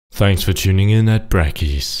Thanks for tuning in at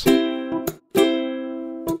Brackeys.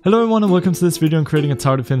 Hello everyone and welcome to this video on creating a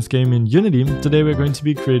tower defense game in Unity. Today we're going to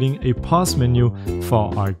be creating a pause menu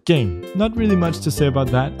for our game. Not really much to say about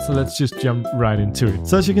that, so let's just jump right into it.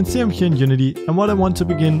 So as you can see, I'm here in Unity, and what I want to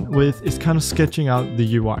begin with is kind of sketching out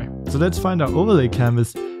the UI. So let's find our overlay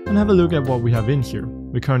canvas and have a look at what we have in here.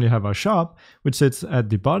 We currently have our shop, which sits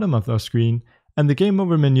at the bottom of our screen, and the game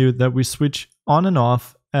over menu that we switch on and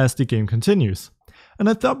off as the game continues. And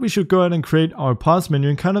I thought we should go ahead and create our pause menu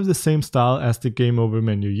in kind of the same style as the game over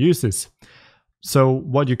menu uses. So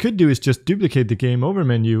what you could do is just duplicate the game over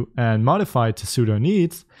menu and modify it to suit our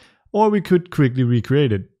needs, or we could quickly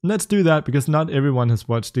recreate it. Let's do that because not everyone has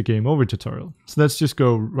watched the game over tutorial. So let's just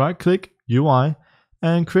go right click UI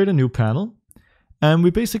and create a new panel. And we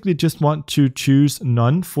basically just want to choose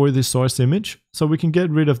none for the source image so we can get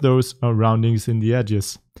rid of those roundings in the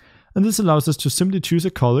edges. And this allows us to simply choose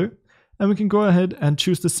a color. And we can go ahead and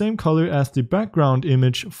choose the same color as the background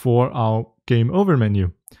image for our game over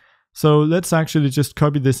menu. So let's actually just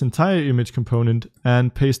copy this entire image component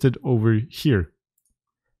and paste it over here.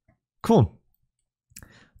 Cool.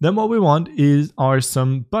 Then what we want are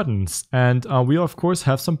some buttons. And we of course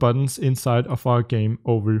have some buttons inside of our game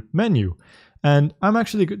over menu. And I'm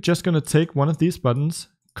actually just going to take one of these buttons,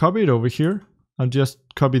 copy it over here, and just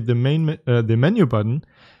copy the menu button,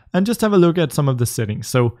 and just have a look at some of the settings.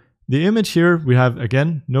 So the image here, we have,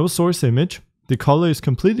 again, no source image. The color is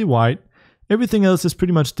completely white. Everything else is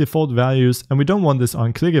pretty much default values, and we don't want this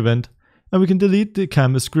on-click event. And we can delete the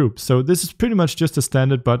canvas group. So this is pretty much just a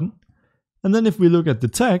standard button. And then if we look at the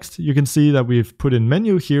text, you can see that we've put in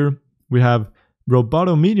menu here. We have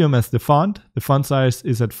Roboto Medium as the font. The font size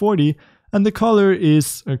is at 40. And the color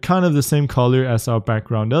is kind of the same color as our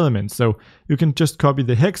background element. So you can just copy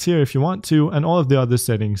the hex here if you want to, and all of the other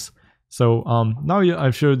settings. So now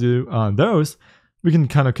I've showed you those, we can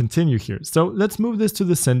kind of continue here. So let's move this to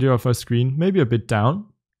the center of our screen, maybe a bit down.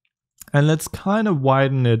 And let's kind of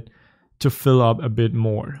widen it to fill up a bit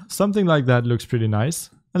more. Something like that looks pretty nice.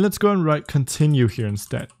 And let's go and write continue here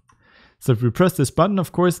instead. So if we press this button,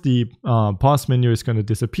 of course, the pause menu is going to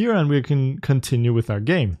disappear and we can continue with our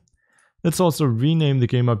game. Let's also rename the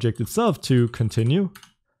game object itself to continue.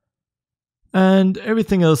 And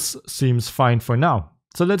everything else seems fine for now.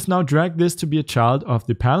 So let's now drag this to be a child of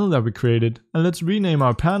the panel that we created, and let's rename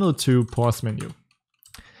our panel to pause menu.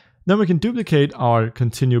 Then we can duplicate our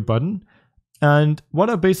continue button, and what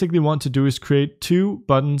I basically want to do is create two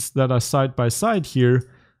buttons that are side by side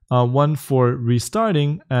here, one for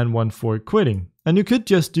restarting and one for quitting. And you could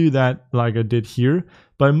just do that like I did here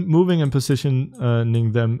by moving and positioning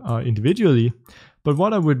them individually. But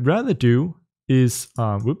what I would rather do is,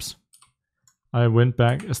 whoops, I went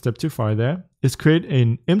back a step too far there, is create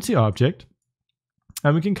an empty object.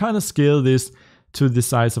 And we can kind of scale this to the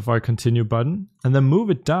size of our continue button and then move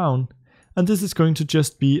it down. And this is going to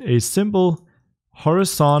just be a simple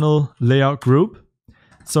horizontal layout group.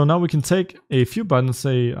 So now we can take a few buttons,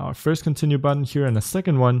 say our first continue button here and a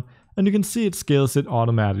second one, and you can see it scales it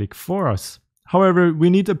automatically for us. However, we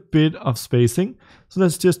need a bit of spacing. So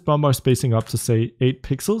let's just bump our spacing up to say 8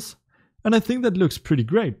 pixels. And I think that looks pretty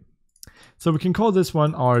great. So we can call this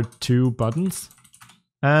one our two buttons,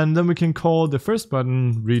 and then we can call the first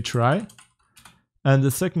button retry, and the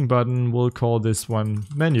second button we'll call this one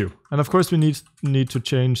menu. And of course we need to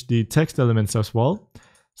change the text elements as well.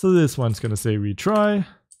 So this one's going to say retry,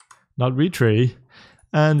 not retray,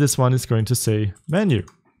 and this one is going to say menu.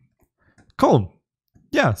 Cool.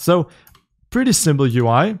 Yeah, so pretty simple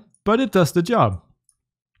UI, but it does the job.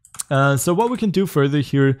 So what we can do further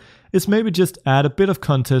here is maybe just add a bit of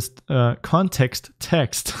context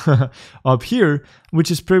text up here, which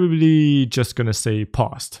is probably just going to say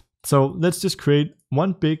paused. So let's just create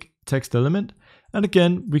one big text element. And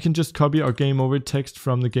again, we can just copy our game over text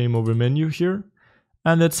from the game over menu here.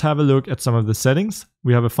 And let's have a look at some of the settings.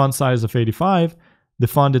 We have a font size of 85. The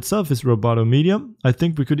font itself is Roboto Medium. I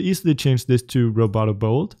think we could easily change this to Roboto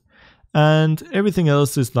Bold. And everything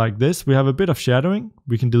else is like this. We have a bit of shadowing.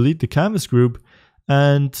 We can delete the canvas group.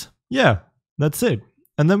 And yeah, that's it.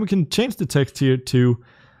 And then we can change the text here to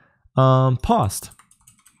paused.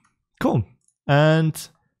 Cool. And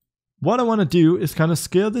what I want to do is kind of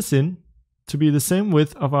scale this in to be the same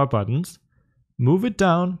width of our buttons. Move it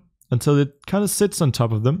down until it kind of sits on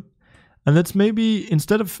top of them. And let's maybe,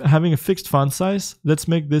 instead of having a fixed font size, let's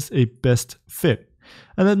make this a best fit.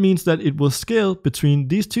 And that means that it will scale between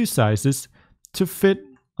these two sizes to fit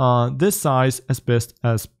this size as best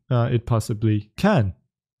as it possibly can.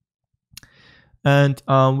 And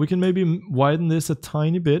we can maybe widen this a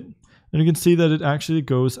tiny bit. And you can see that it actually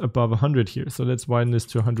goes above 100 here. So let's widen this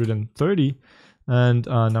to 130. And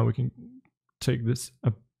now we can take this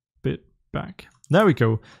a bit back. There we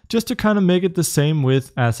go. Just to kind of make it the same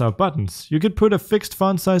width as our buttons. You could put a fixed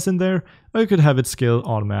font size in there, or you could have it scale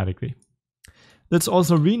automatically. Let's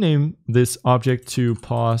also rename this object to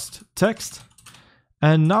paused text.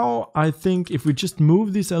 And now I think if we just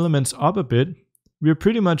move these elements up a bit, we're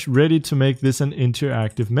pretty much ready to make this an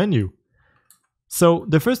interactive menu. So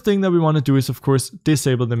the first thing that we want to do is, of course,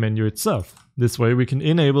 disable the menu itself. This way we can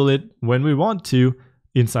enable it when we want to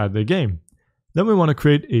inside the game. Then we want to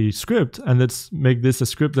create a script, and let's make this a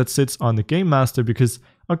script that sits on the game master, because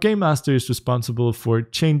our game master is responsible for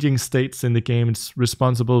changing states in the game. It's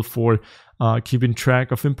responsible for keeping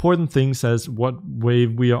track of important things as what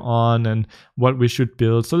wave we are on and what we should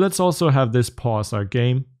build. So let's also have this pause our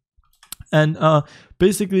game. And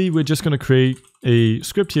basically we're just going to create a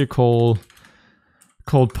script here called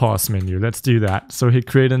pause menu. Let's do that. So hit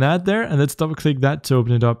create an add there, and let's double click that to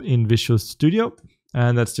open it up in Visual Studio.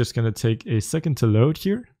 And that's just going to take a second to load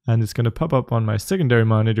here, and it's going to pop up on my secondary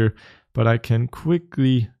monitor, but I can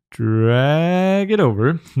quickly drag it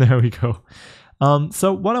over. There we go.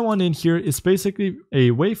 So what I want in here is basically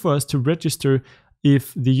a way for us to register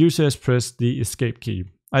if the user has pressed the escape key.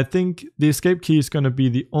 I think the escape key is going to be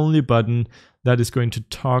the only button that is going to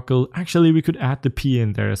toggle. Actually, we could add the P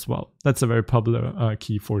in there as well. That's a very popular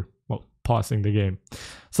key for, well, pausing the game.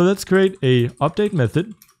 So let's create a update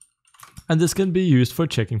method. And this can be used for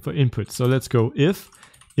checking for input. So let's go if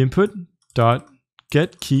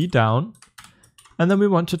input.getKeyDown, and then we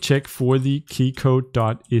want to check for the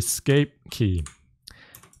keycode.escape key.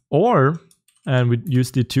 Or, and we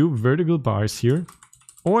use the two vertical bars here,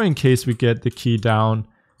 or in case we get the key down,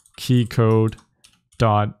 keycode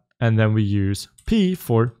dot, and then we use P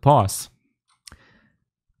for pause.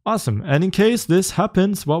 Awesome. And in case this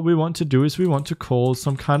happens, what we want to do is we want to call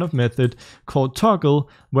some kind of method called toggle,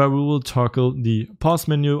 where we will toggle the pause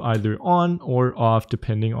menu either on or off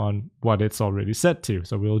depending on what it's already set to.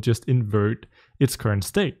 So we'll just invert its current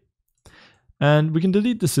state. And we can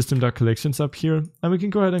delete the system.collections up here, and we can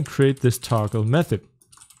go ahead and create this toggle method.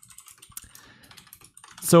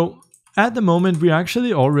 So at the moment, we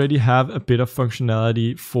actually already have a bit of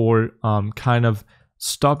functionality for kind of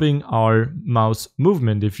stopping our mouse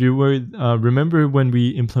movement. If you were remember when we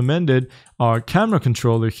implemented our camera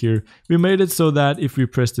controller here, we made it so that if we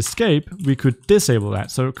pressed escape, we could disable that.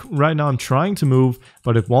 So right now I'm trying to move,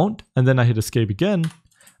 but it won't. And then I hit escape again,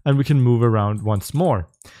 and we can move around once more.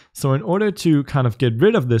 So in order to kind of get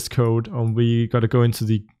rid of this code, we got to go into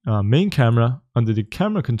the main camera under the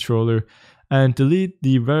camera controller and delete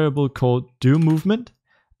the variable called doMovement.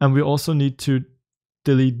 And we also need to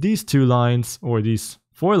delete these 2 lines, or these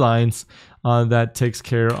 4 lines, that takes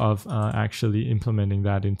care of actually implementing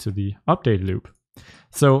that into the update loop.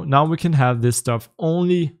 So now we can have this stuff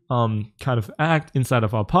only kind of act inside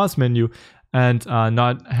of our pause menu, and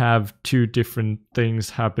not have 2 different things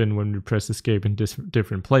happen when we press escape in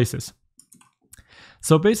different places.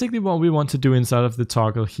 So basically what we want to do inside of the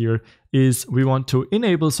toggle here is we want to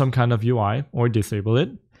enable some kind of UI or disable it.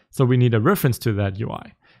 So we need a reference to that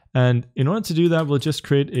UI. And in order to do that, we'll just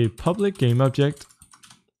create a public game object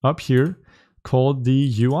up here called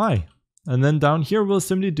the UI. And then down here, we'll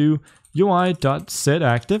simply do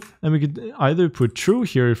UI.setActive. And we could either put true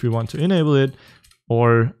here if we want to enable it,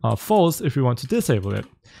 or false if we want to disable it.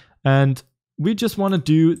 And we just want to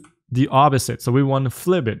do the opposite. So we want to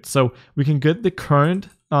flip it. So we can get the current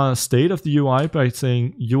state of the UI by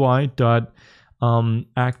saying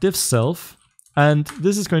UI.activeSelf. And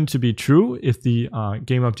this is going to be true if the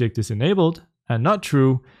game object is enabled, and not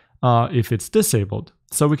true if it's disabled.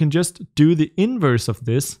 So we can just do the inverse of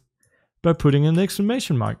this by putting an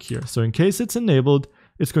exclamation mark here. So in case it's enabled,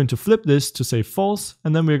 it's going to flip this to say false,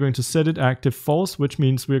 and then we're going to set it active false, which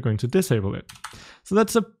means we're going to disable it. So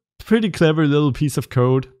that's a pretty clever little piece of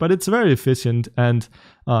code, but it's very efficient and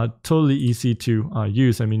totally easy to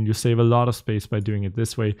use. I mean, you save a lot of space by doing it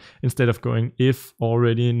this way, instead of going if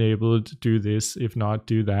already enabled, do this, if not,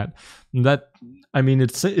 do that. And that, I mean,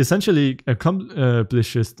 it essentially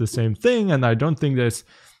accomplishes the same thing, and I don't think there's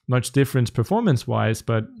much difference performance-wise,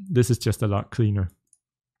 but this is just a lot cleaner.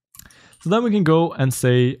 So then we can go and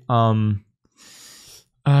say, and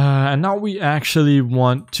now we actually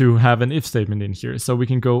want to have an if statement in here. So we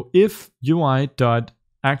can go if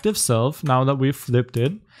UI.activeSelf, now that we've flipped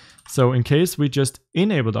it. So in case we just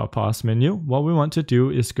enabled our pause menu, what we want to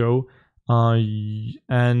do is go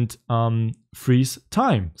and freeze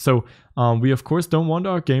time. So we of course don't want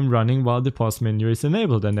our game running while the pause menu is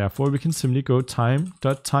enabled, and therefore we can simply go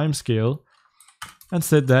time.timescale and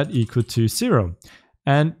set that equal to 0.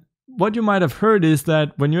 And what you might have heard is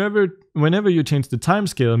that whenever you change the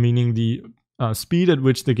timescale, meaning the speed at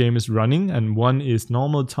which the game is running, and 1 is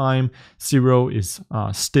normal time, 0 is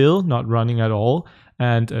still, not running at all,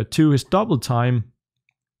 and 2 is double time.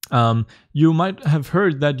 You might have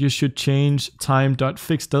heard that you should change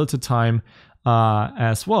time.fixedDeltaTime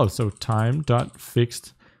as well. So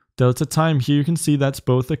time.fixedDeltaTime, here you can see that's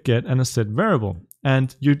both a get and a set variable.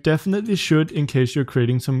 And you definitely should, in case you're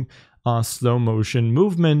creating some slow motion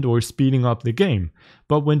movement or speeding up the game.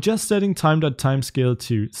 But when just setting time.timescale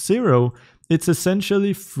to 0, it's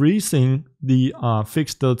essentially freezing the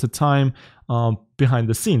fixed delta time behind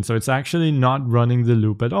the scene. So it's actually not running the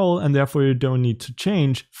loop at all, and therefore you don't need to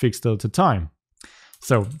change fixed delta time.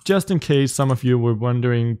 So just in case some of you were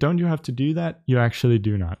wondering, don't you have to do that? You actually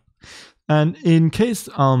do not. And in case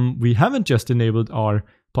we haven't just enabled our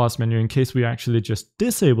pause menu, in case we actually just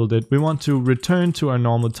disabled it, we want to return to our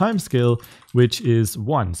normal timescale, which is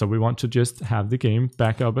 1. So we want to just have the game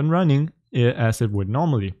back up and running as it would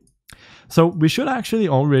normally. So we should actually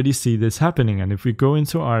already see this happening. And if we go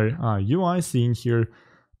into our UI scene here,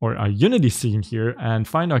 or our Unity scene here, and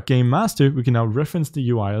find our game master, we can now reference the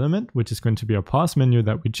UI element, which is going to be our pause menu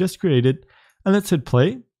that we just created. And let's hit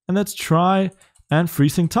play, and let's try and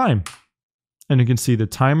freezing time. And you can see the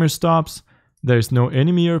timer stops. There's no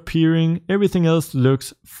enemy appearing, everything else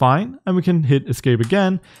looks fine, and we can hit escape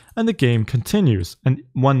again, and the game continues. And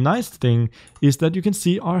one nice thing is that you can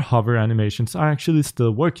see our hover animations are actually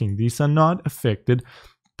still working. These are not affected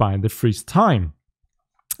by the freeze time.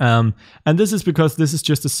 And this is because this is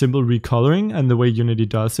just a simple recoloring, and the way Unity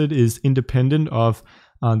does it is independent of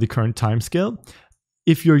the current timescale.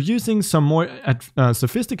 If you're using some more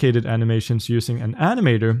sophisticated animations using an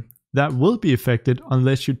animator, that will be affected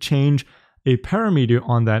unless you change a parameter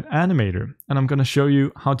on that animator. And I'm going to show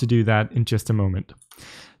you how to do that in just a moment.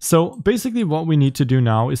 So basically what we need to do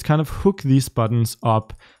now is kind of hook these buttons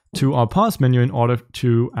up to our pause menu in order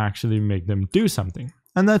to actually make them do something.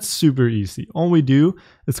 And that's super easy. All we do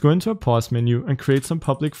is go into a pause menu and create some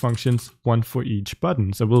public functions, one for each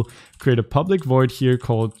button. So we'll create a public void here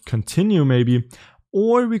called continue maybe,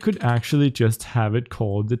 or we could actually just have it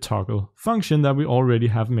called the toggle function that we already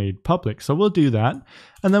have made public. So we'll do that.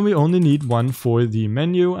 And then we only need one for the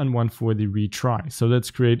menu and one for the retry. So let's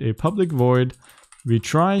create a public void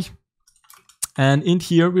retry. And in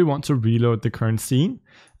here, we want to reload the current scene.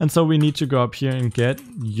 And so we need to go up here and get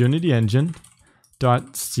Unity Engine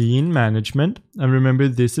 .scene management. And remember,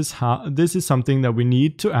 this is something that we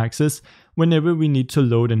need to access whenever we need to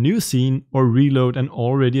load a new scene or reload an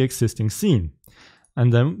already existing scene.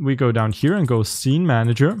 And then we go down here and go scene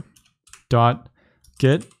manager dot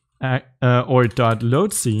get or dot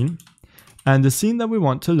load scene. And the scene that we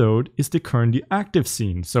want to load is the currently active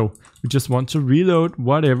scene. So we just want to reload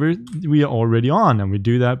whatever we are already on. And we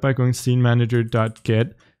do that by going scene manager dot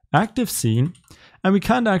get active scene. And we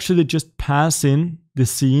can't actually just pass in the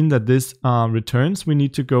scene that this returns. We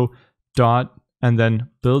need to go dot and then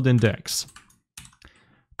build index.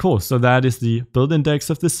 Cool, so that is the build index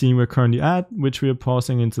of the scene we're currently at, which we are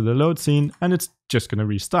pausing into the load scene, and it's just going to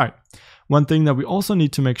restart. One thing that we also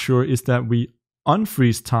need to make sure is that we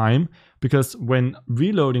unfreeze time, because when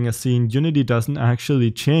reloading a scene, Unity doesn't actually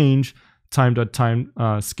change time.time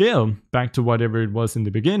scale back to whatever it was in the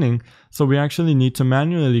beginning. So we actually need to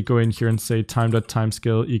manually go in here and say time.time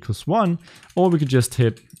scale equals 1, or we could just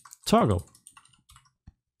hit toggle,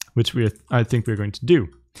 which I think we're going to do.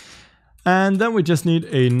 And then we just need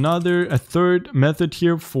a third method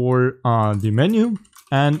here for the menu.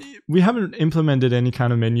 And we haven't implemented any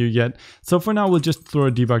kind of menu yet. So for now, we'll just throw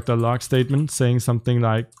a debug.log statement saying something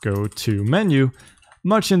like go to menu,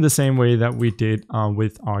 much in the same way that we did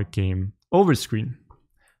with our game over screen.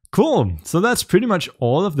 Cool. So that's pretty much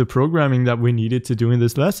all of the programming that we needed to do in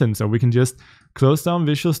this lesson. So we can just close down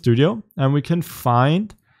Visual Studio and we can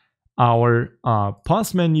find our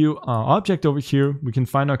pause menu object over here. We can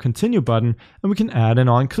find our continue button and we can add an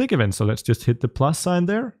on click event. So let's just hit the plus sign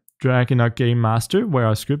there, drag in our game master where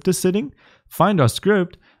our script is sitting, find our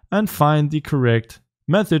script and find the correct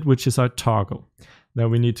method, which is our toggle. Then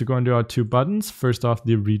we need to go into our two buttons. First off,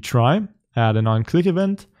 the retry, add an on click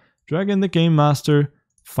event, drag in the game master,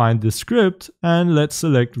 find the script and let's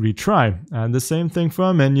select retry. And the same thing for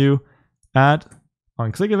our menu, add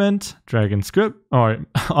on click event, drag in script or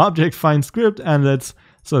object, find script, and let's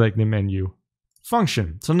select the menu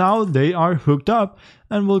function. So now they are hooked up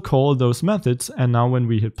and we'll call those methods. And now when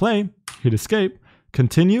we hit play, hit escape,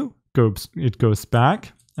 continue, it goes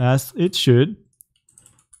back as it should.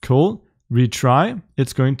 Cool. Retry,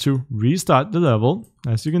 it's going to restart the level.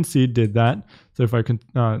 As you can see, it did that. So if I can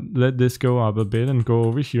let this go up a bit and go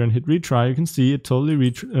over here and hit retry, you can see it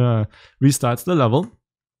totally restarts the level.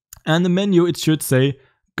 And the menu, it should say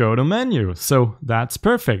go to menu. So that's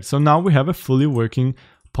perfect. So now we have a fully working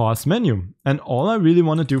pause menu. And all I really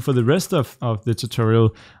want to do for the rest of the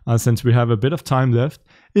tutorial, since we have a bit of time left,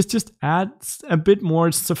 is just add a bit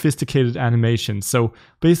more sophisticated animation. So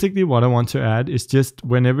basically what I want to add is just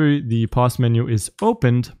whenever the pause menu is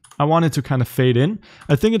opened, I want it to kind of fade in.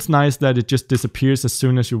 I think it's nice that it just disappears as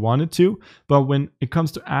soon as you want it to, but when it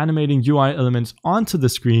comes to animating UI elements onto the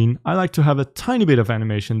screen, I like to have a tiny bit of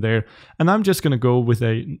animation there, and I'm just going to go with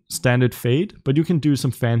a standard fade, but you can do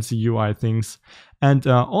some fancy UI things. And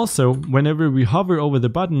also, whenever we hover over the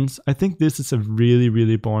buttons, I think this is a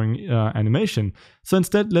really boring animation. So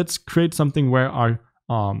instead, let's create something where our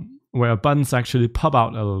buttons actually pop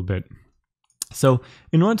out a little bit. So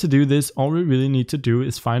in order to do this, all we really need to do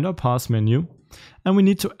is find our pause menu, and we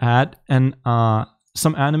need to add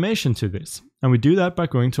some animation to this. And we do that by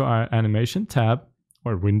going to our animation tab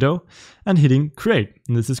or window and hitting create.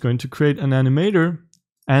 And this is going to create an animator,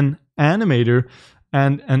 and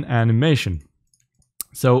an animation.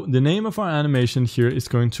 So the name of our animation here is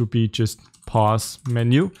going to be just pause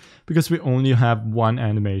menu, because we only have one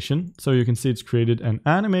animation. So you can see it's created an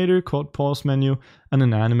animator called pause menu and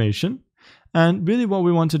an animation. And really what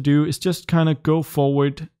we want to do is just kind of go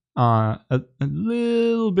forward a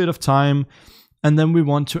little bit of time, and then we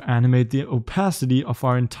want to animate the opacity of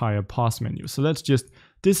our entire pause menu. So let's just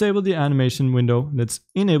disable the animation window. Let's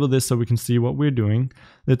enable this so we can see what we're doing.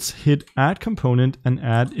 Let's hit add component and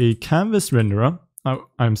add a canvas renderer.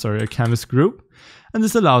 A canvas group. And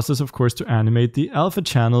this allows us, of course, to animate the alpha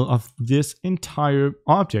channel of this entire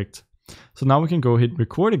object. So now we can go hit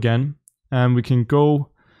record again, and we can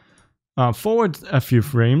go forward a few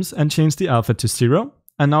frames and change the alpha to 0.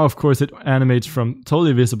 And now, of course, it animates from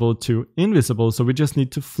totally visible to invisible. So we just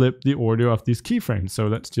need to flip the order of these keyframes. So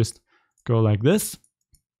let's just go like this.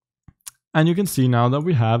 And you can see now that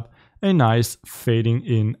we have a nice fading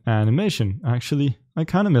in animation. Actually, I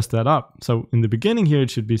kind of messed that up. So in the beginning here, it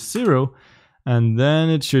should be 0, and then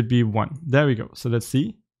it should be 1. There we go. So let's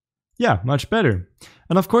see. Yeah, much better.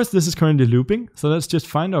 And of course, this is currently looping. So let's just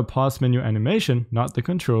find our pause menu animation, not the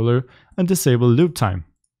controller, and disable loop time.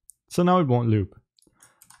 So now it won't loop.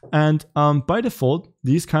 And by default,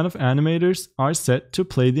 these kind of animators are set to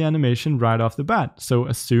play the animation right off the bat. So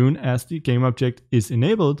as soon as the game object is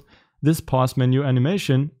enabled, this pause menu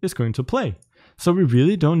animation is going to play. So we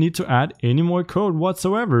really don't need to add any more code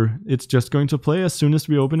whatsoever. It's just going to play as soon as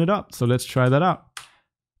we open it up. So let's try that out.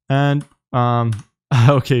 And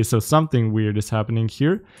okay, so something weird is happening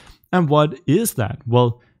here. And what is that?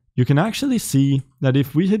 Well, you can actually see that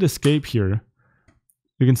if we hit escape here,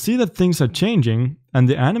 you can see that things are changing, and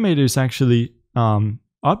the animator is actually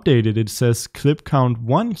updated. It says clip count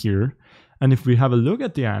 1 here. And if we have a look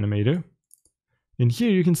at the animator, in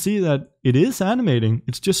here you can see that it is animating.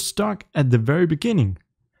 It's just stuck at the very beginning.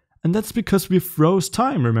 And that's because we froze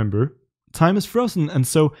time, remember? Time is frozen, and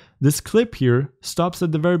so this clip here stops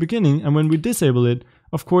at the very beginning, and when we disable it,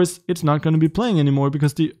 of course, it's not going to be playing anymore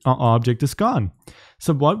because the object is gone.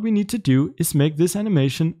 So what we need to do is make this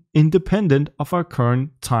animation independent of our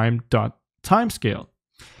current timescale.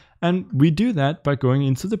 And we do that by going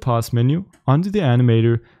into the pause menu, onto the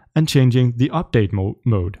animator, and changing the update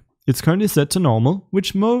mode. It's currently set to normal,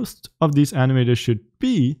 which most of these animators should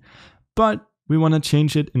be, but we want to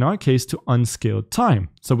change it, in our case, to unscaled time.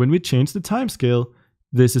 So when we change the time scale,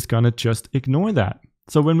 this is going to just ignore that.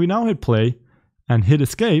 So when we now hit play and hit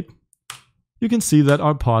escape, you can see that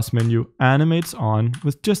our pause menu animates on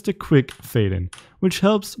with just a quick fade in, which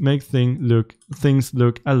helps make things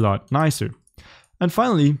look a lot nicer. And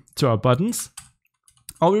finally, to our buttons,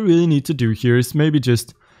 all we really need to do here is maybe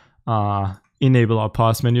just enable our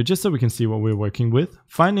pause menu just so we can see what we're working with,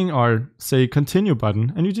 finding our, say, continue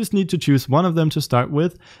button, and you just need to choose one of them to start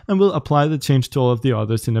with, and we'll apply the change to all of the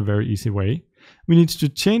others in a very easy way. We need to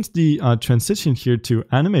change the transition here to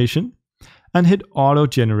animation and hit auto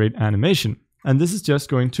generate animation. And this is just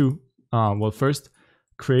going to, well, first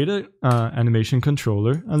create an animation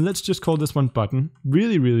controller, and let's just call this one button,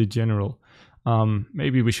 really general.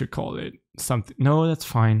 Maybe we should call it something. No, that's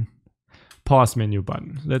fine. Pause menu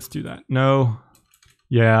button. Let's do that. No.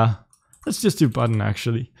 Yeah. Let's just do button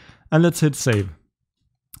actually. And let's hit save.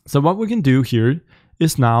 So what we can do here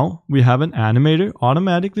is now we have an animator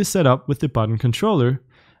automatically set up with the button controller.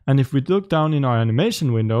 And if we look down in our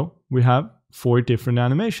animation window, we have 4 different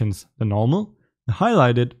animations: the normal, the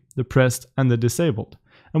highlighted, the pressed, and the disabled.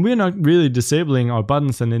 And we're not really disabling our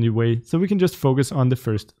buttons in any way, so we can just focus on the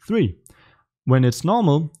first 3. When it's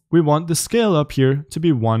normal, we want the scale up here to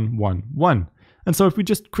be 1, 1, 1. And so if we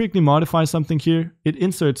just quickly modify something here, it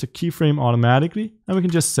inserts a keyframe automatically, and we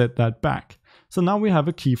can just set that back. So now we have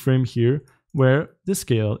a keyframe here where the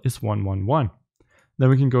scale is 1, 1, 1. Then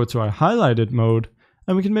we can go to our highlighted mode,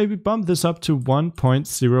 and we can maybe bump this up to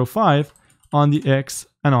 1.05 on the X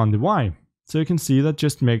and on the Y. So you can see that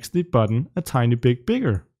just makes the button a tiny bit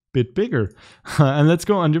bigger. And let's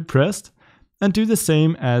go under pressed and do the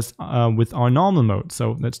same as with our normal mode.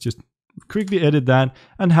 So let's just quickly edit that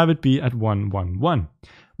and have it be at 1, 1, 1.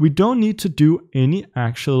 We don't need to do any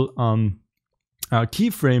actual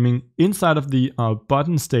keyframing inside of the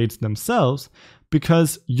button states themselves,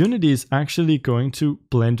 because Unity is actually going to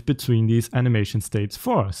blend between these animation states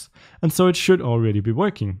for us. And so it should already be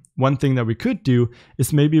working. One thing that we could do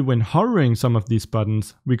is maybe when hovering some of these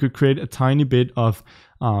buttons, we could create a tiny bit of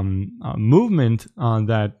movement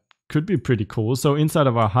that could be pretty cool. So inside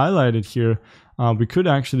of our highlighted here, we could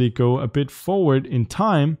actually go a bit forward in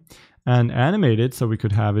time and animate it. So we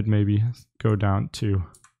could have it maybe go down to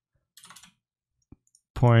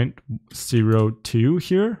 0.02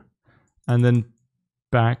 here, and then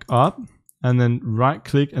back up, and then right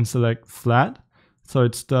click and select flat. So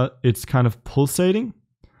it's kind of pulsating.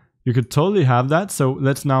 You could totally have that. So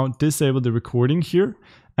let's now disable the recording here.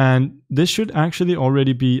 And this should actually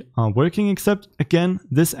already be working, except again,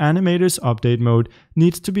 this animator's update mode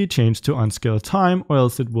needs to be changed to unscale time, or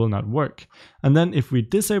else it will not work. And then if we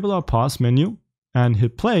disable our pause menu and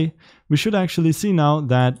hit play, we should actually see now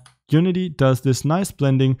that Unity does this nice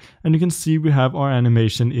blending, and you can see we have our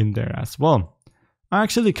animation in there as well. I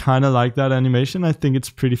actually kind of like that animation. I think it's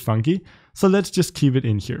pretty funky. So let's just keep it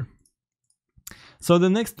in here. So the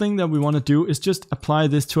next thing that we want to do is just apply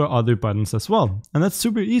this to our other buttons as well. And that's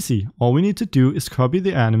super easy. All we need to do is copy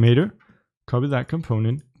the animator, copy that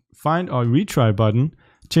component, find our retry button,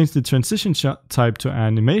 change the transition type to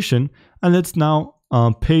animation, and let's now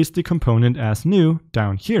paste the component as new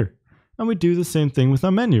down here. And we do the same thing with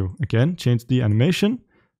our menu. Again, change the animation,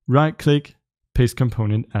 right click, paste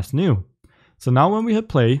component as new. So now when we hit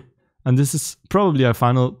play, and this is probably our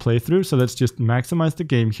final playthrough, so let's just maximize the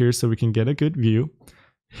game here so we can get a good view.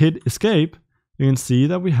 Hit escape, you can see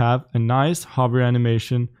that we have a nice hover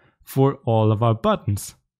animation for all of our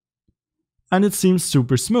buttons. And it seems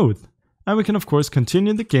super smooth. And we can of course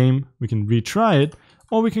continue the game, we can retry it,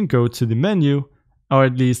 or we can go to the menu, or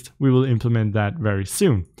at least we will implement that very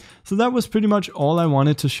soon. So that was pretty much all I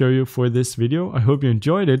wanted to show you for this video. I hope you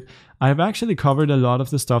enjoyed it. I have actually covered a lot of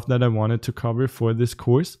the stuff that I wanted to cover for this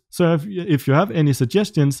course. So if you have any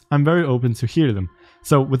suggestions, I'm very open to hear them.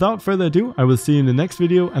 So without further ado, I will see you in the next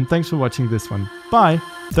video, and thanks for watching this one. Bye!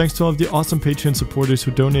 Thanks to all of the awesome Patreon supporters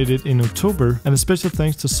who donated in October, and a special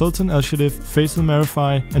thanks to Sultan El Shadif, Faisal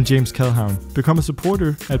Marifai, and James Kelhound. Become a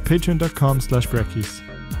supporter at patreon.com/Brackeys.